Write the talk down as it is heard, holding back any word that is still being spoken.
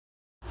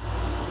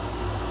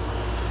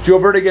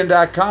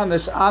JoeVertigan.com.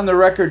 This On the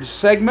Record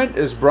segment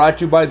is brought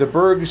to you by the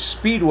Berg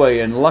Speedway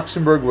in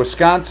Luxembourg,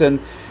 Wisconsin.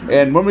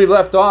 And when we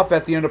left off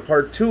at the end of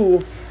part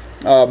 2,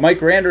 Mike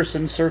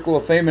Randerson, Circle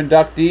of Fame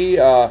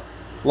inductee,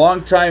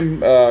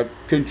 longtime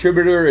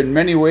contributor in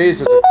many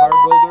ways as a car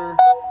builder,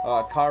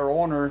 car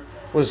owner,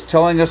 was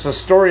telling us a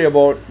story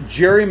about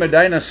Jerry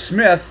Medina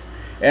Smith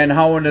and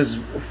how in his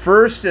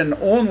first and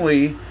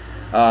only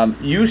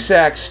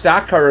USAC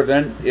stock car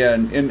event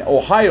in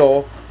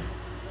Ohio,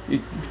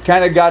 he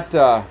kind of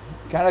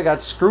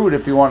got screwed,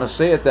 if you want to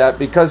say it that,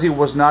 because he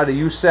was not a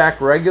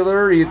USAC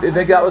regular. You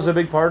think that was a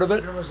big part of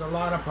it? There was a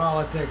lot of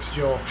politics,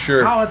 Joe.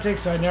 Sure.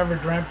 Politics I never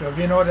dreamt of.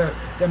 You know,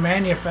 the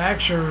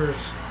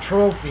manufacturer's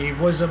trophy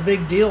was a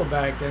big deal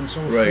back then.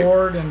 So Right.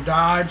 Ford and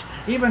Dodge,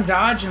 even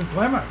Dodge and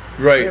Plymouth.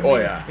 Right. I Oh,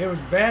 mean, yeah. It was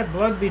bad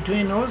blood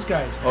between those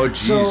guys. Oh,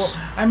 geez. So,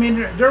 I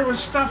mean, there was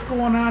stuff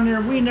going on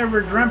there we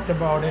never dreamt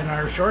about in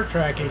our short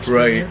track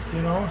experience, Right.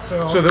 you know.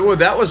 So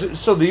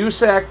The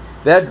USAC,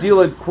 that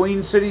deal at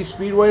Queen City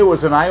Speedway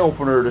was an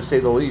eye-opener, to say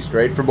the least,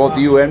 right? For both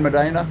you and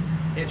Medina?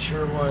 It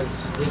sure was.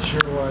 It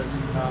sure was.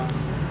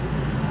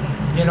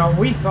 You know,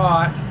 we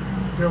thought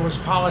there was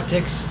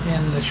politics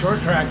in the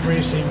short track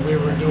racing we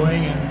were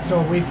doing, and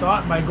so we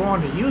thought by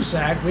going to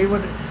USAC we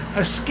would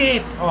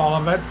escape all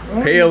of it.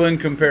 Pale in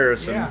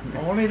comparison. Yeah,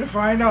 only to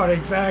find out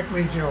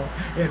exactly, Joe.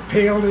 It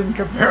paled in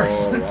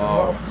comparison Oh,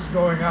 wow. to what was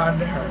going on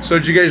there. So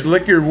did you guys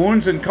lick your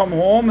wounds and come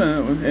home,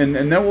 and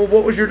then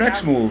what was your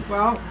next move?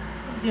 Well,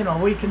 you know,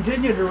 we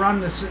continued to run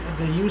the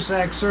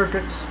USAC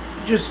circuits,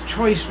 just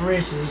choice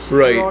races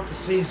Right. throughout the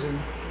season.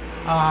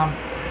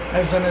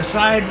 As an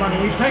aside,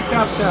 when we picked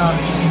up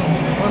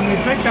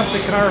the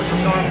car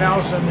from Norm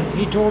Nelson,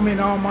 he told me,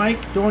 "Now, Mike,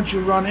 don't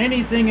you run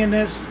anything in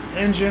this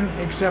engine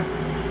except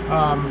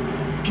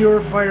pure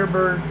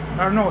Firebird,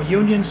 or no,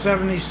 Union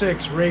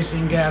 76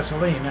 racing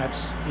gasoline.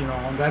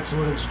 That's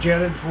what it's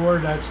jetted for.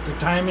 That's the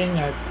timing.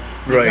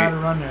 You Right. got to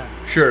run that."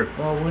 Sure.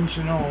 Well, wouldn't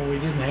you know, we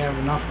didn't have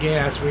enough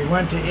gas. We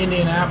went to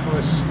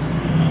Indianapolis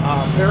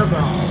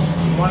Fairgrounds,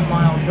 1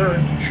 mile dirt,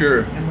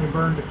 Sure. and we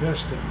burned the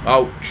piston.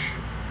 Ouch.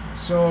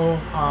 So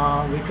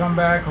we come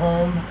back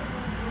home,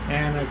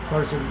 and of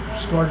course it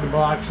scored the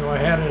block. So I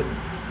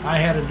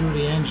had to do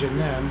the engine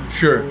then.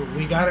 Sure. So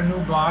we got a new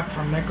block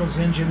from Nichols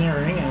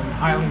Engineering in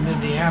Highland,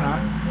 Indiana.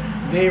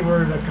 They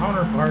were the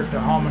counterpart to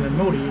Hallman and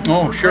Moody.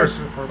 Oh, sure.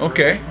 Chrysler Corporation.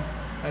 Okay.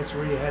 That's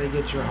where you had to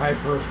get your high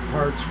perf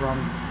parts from.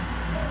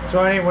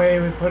 So anyway,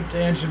 we put the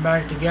engine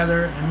back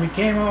together, and we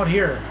came out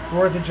here,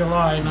 4th of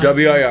July.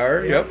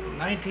 WIR, yep.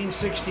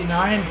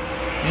 1969,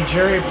 and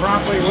Jerry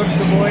promptly whipped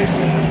the boys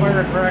in the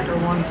Firecracker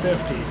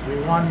 150. We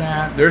won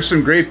that. There's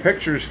some great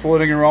pictures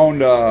floating around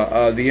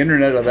the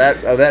internet of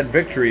that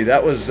victory.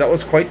 That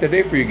was quite the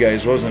day for you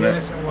guys, wasn't it?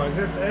 Yes, it was.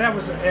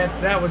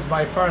 That was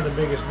by far the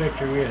biggest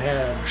victory we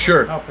had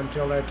Sure. up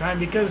until that time,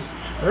 because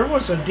there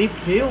was a deep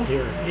field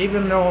here,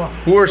 even though...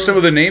 Who are some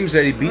of the names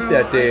that he beat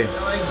that day?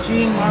 Like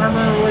Gene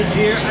Marmer was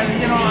here.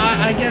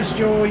 I guess,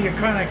 Joe, you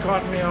kind of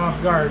caught me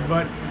off guard,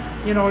 but,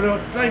 you know,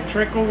 like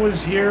Trickle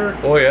was here.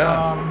 Oh,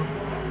 yeah.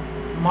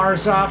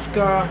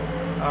 Marzofka,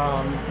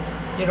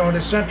 you know,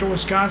 the Central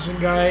Wisconsin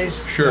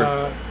guys.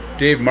 Sure.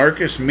 Dave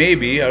Marcus,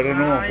 maybe. I don't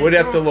know. We'd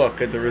have to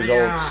look at the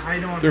results. Yeah, I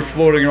don't They're know.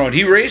 floating around.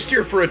 He raced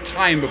here for a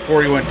time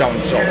before he went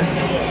down south.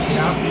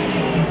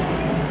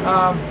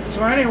 Yeah.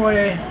 So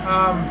anyway,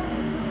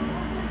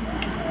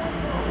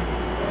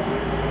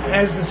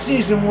 as the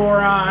season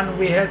wore on,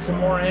 we had some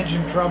more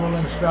engine trouble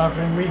and stuff,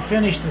 and we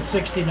finished the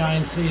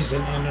 '69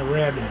 season in the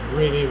red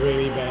really,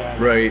 really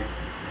bad. Right.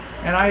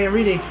 And I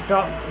really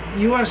felt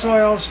U.S.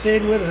 Oil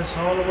stayed with us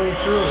all the way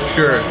through.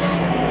 Sure.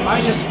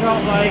 I just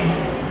felt like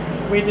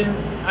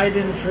I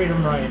didn't treat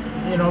them right,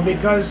 you know,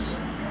 because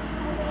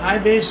I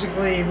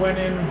basically went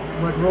in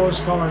with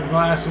rose-colored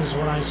glasses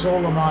when I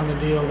sold them on the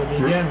deal to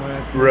begin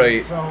with.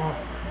 Right. So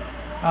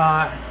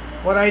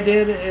what I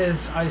did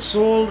is I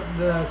sold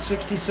the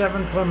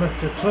 '67 Plymouth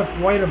to Cliff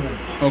Whiteman.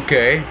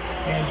 Okay.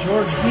 And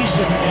George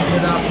Beeson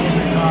ended up in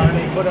the car.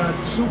 They put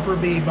a Super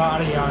B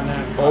body on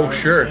that car. Oh,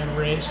 sure. And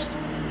raced.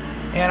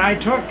 And I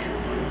took...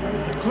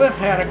 Cliff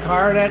had a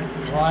car that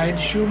Clyde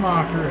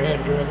Schumacher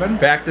had driven.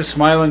 Back to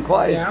Smiling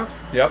Clyde. Yeah.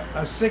 Yep.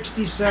 A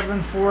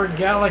 '67 Ford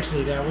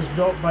Galaxy that was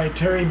built by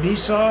Terry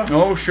Besaw.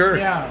 Oh, sure.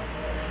 Yeah.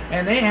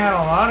 And they had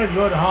a lot of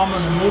good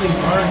Hallman and Moody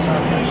parts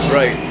on that car.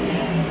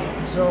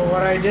 Right. So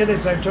what I did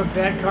is I took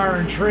that car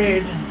in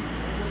trade,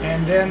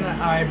 and then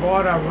I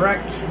bought a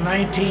wrecked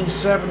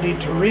 1970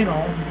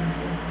 Torino,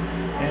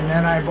 and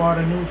then I bought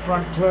a new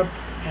front clip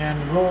and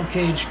roll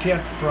cage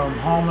kit from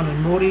Hallman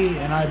and Moody,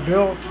 and I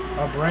built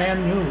a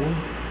brand new,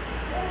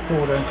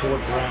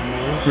 quote-unquote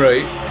brand new,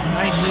 Right.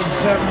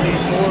 1970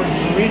 Ford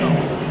Torino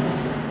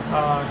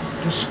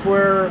to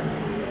square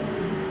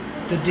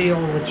the deal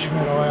with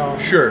Schmidt Oil.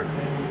 Sure.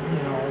 And,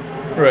 you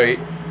know, Right.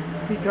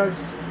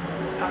 because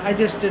I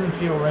just didn't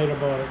feel right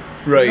about it.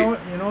 Right. You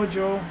know,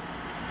 Joe,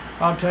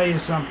 I'll tell you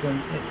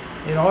something.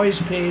 It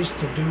always pays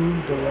to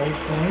do the right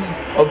thing.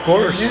 Of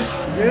course.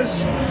 And this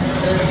is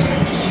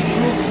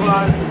proof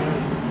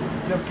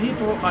positive. The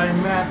people I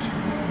met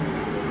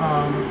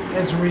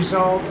as a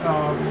result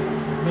of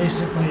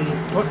basically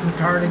putting the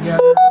car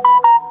together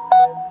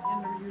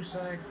in the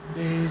USAC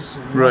days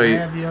and what Right.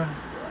 have you.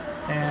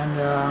 And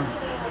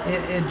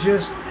it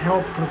just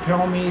helped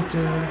propel me to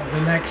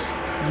the next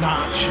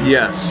notch.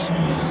 Yes.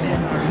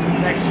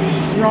 Next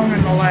rung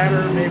in the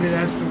ladder, maybe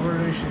that's the word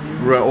I should use.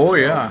 Right. Oh, So,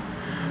 yeah.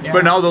 yeah.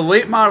 But now the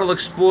late model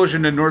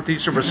explosion in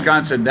northeastern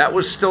Wisconsin, that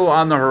was still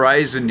on the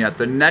horizon yet.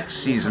 The next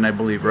season, I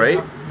believe, right?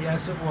 Yeah,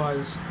 yes, it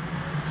was.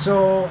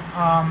 So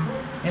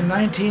in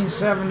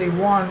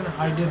 1971,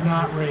 I did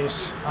not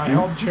race. I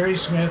helped Jerry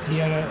Smith. He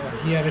had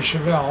a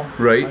Chevelle.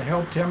 Right. I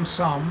helped him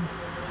some,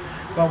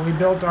 but we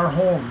built our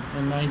home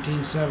in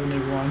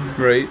 1971.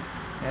 Right.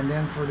 And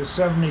then for the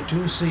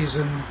 72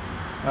 season,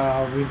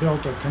 we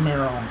built a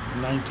Camaro,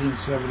 a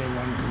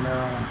 1971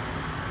 Camaro.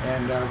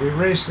 And we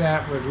raced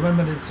that with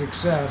limited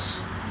success.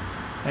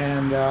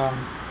 And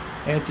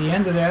at the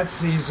end of that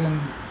season,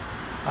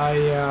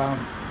 I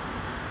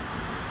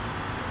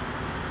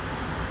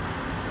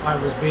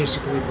was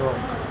basically broke.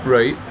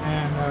 Right.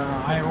 And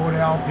I owed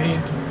Al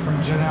paid from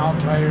Janelle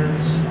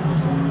Tires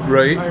some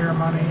Right. tire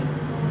money.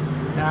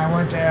 And I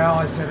went to Al,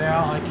 I said,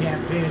 Al, I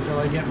can't pay it till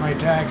I get my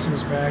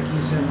taxes back.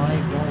 He said,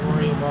 Mike, don't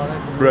worry about it.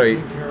 We'll Right.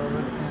 take care of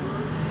it.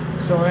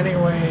 And so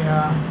anyway,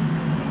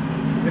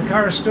 the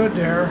car stood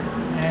there,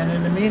 and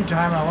in the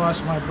meantime, I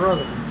lost my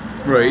brother.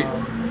 Right.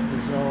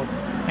 So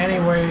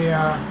anyway,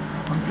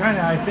 I'm kind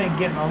of, I think,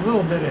 getting a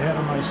little bit ahead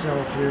of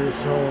myself here.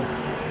 So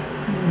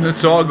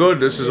It's all good.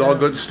 This is all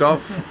good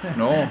stuff.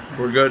 No,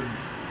 we're good.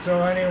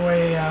 so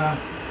anyway,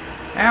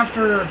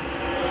 after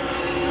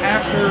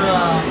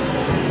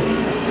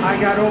I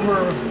got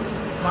over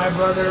my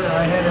brother,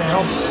 I had to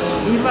help.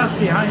 He left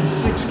behind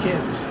 6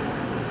 kids,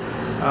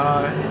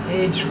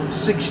 aged from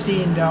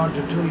 16 down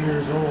to 2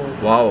 years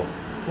old. Wow.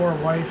 Poor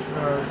wife.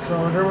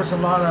 So there was a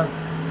lot of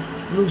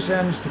loose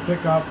ends to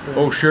pick up and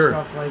Oh, sure.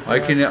 stuff like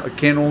that. I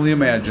can only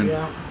imagine.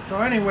 Yeah.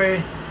 So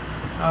anyway,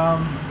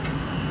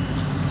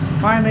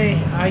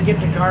 finally I get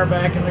the car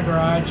back in the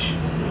garage.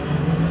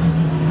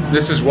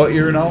 This is what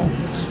year now?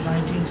 This is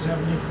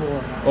 1974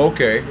 now.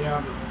 Okay.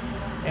 Yeah.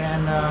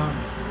 And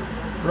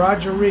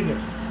Roger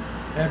Regeth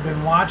had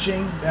been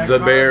watching that The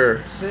car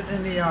bear. sitting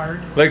in the yard.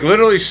 Like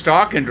literally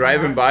stalking,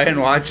 driving by and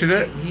watching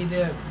it? He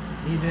did.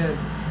 He did.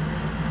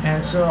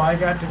 And so I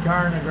got the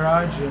car in the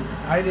garage, and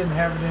I didn't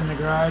have it in the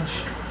garage.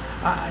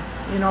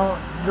 You know,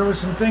 there was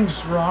some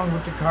things wrong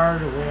with the car,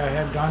 the way I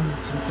had done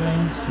some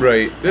things.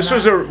 Right. This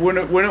was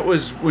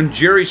when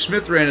Jerry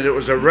Smith ran it. It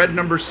was a red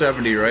number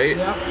 70, right?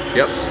 Yep.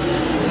 Yep.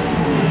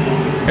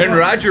 And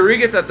Roger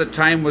Regeth at the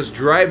time was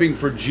driving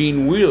for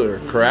Gene Wheeler,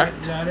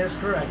 correct? That is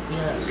correct.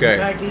 Yes. Okay. In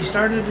fact, he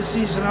started the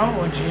season out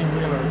with Gene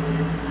Wheeler,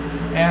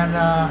 and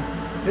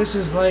this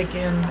is like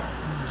in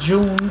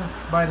June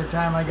by the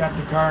time I got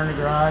the car in the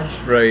garage.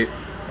 Right.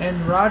 And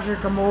Roger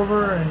come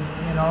over, and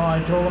you know,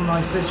 I told him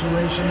my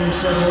situation. He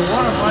said, "Well,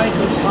 what if I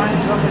could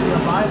find somebody to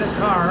buy the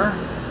car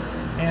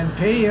and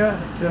pay you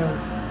to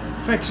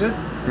fix it,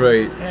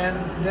 Right. and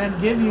then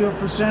give you a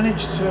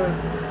percentage to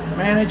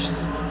manage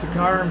the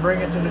car and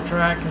bring it to the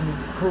track and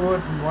crew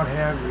it and what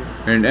have you?"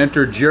 And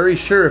enter Jerry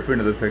Sheriff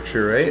into the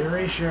picture, right?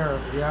 Jerry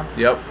Sheriff, yeah.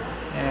 Yep.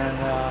 And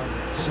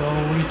so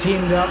we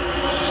teamed up,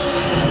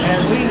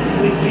 and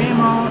we came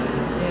out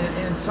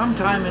in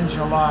sometime in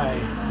July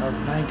of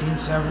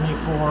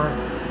 1974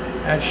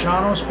 at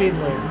Shawano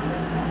Speedway.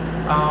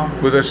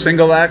 With a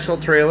single axle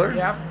trailer?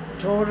 Yep,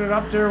 towed it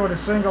up there with a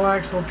single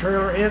axle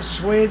trailer. It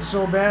swayed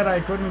so bad I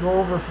couldn't go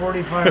over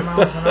 45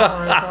 miles an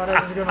hour. I thought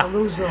I was going to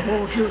lose the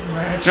whole shooting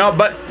match. No,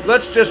 but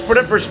let's just put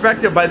it in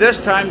perspective. By this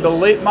time, the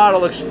late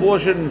model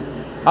explosion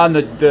on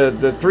the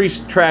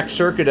 3-track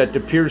circuit at De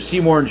Pere,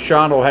 Seymour, and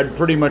Shawano had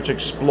pretty much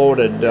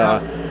exploded.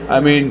 I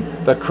mean,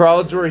 the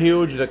crowds were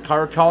huge. The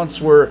car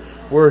counts were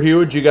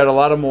huge. You got a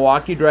lot of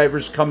Milwaukee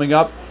drivers coming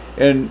up.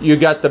 And you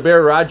got the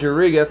bear, Roger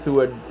Regeth, who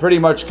had pretty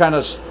much kind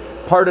of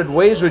parted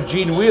ways with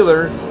Gene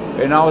Wheeler,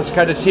 and now it's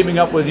kind of teaming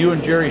up with you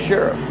and Jerry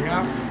Sheriff.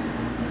 Yeah.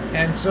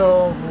 And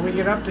so we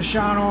get up to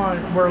Shawano,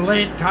 and we're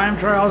late. Time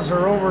trials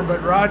are over,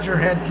 but Roger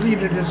had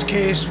pleaded his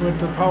case with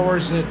the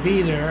powers that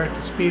be there at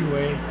the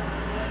Speedway.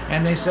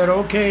 And they said,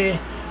 okay,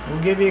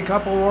 we'll give you a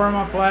couple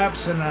warm-up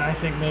laps, and I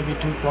think maybe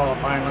 2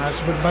 qualifying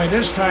laps. But by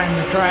this time,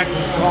 the track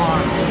was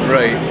gone.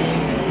 Right.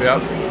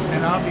 Yep.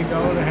 And I'll be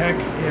go to heck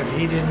if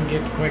he didn't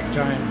get quick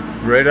time.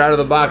 Right out of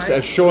the box,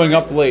 Right, showing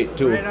up late,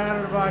 too. Right out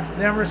of the box.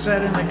 Never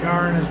sat in the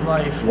car in his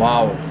life.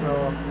 Wow.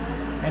 So,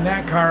 and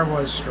that car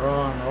was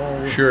strong.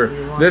 Oh, sure.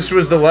 This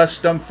was the Les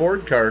Stump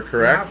Ford car,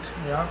 correct?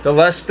 Yep. The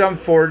Les Stump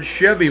Ford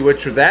Chevy,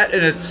 which that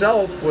in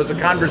itself was a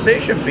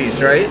conversation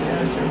piece, right?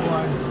 Yes, it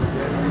was.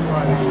 Yes,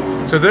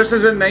 it was. So this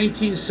is in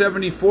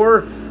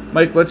 1974.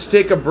 Mike, let's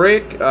take a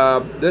break.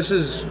 This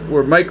is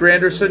where Mike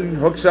Randerson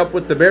hooks up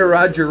with the bear,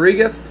 Roger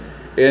Regeth,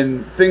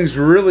 and things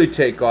really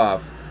take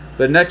off.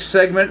 The next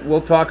segment,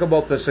 we'll talk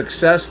about the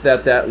success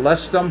that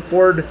Les Stump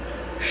Ford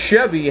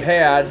Chevy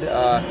had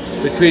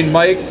between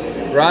Mike,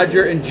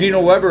 Roger, and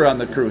Gino Weber on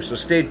the crew. So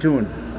stay tuned.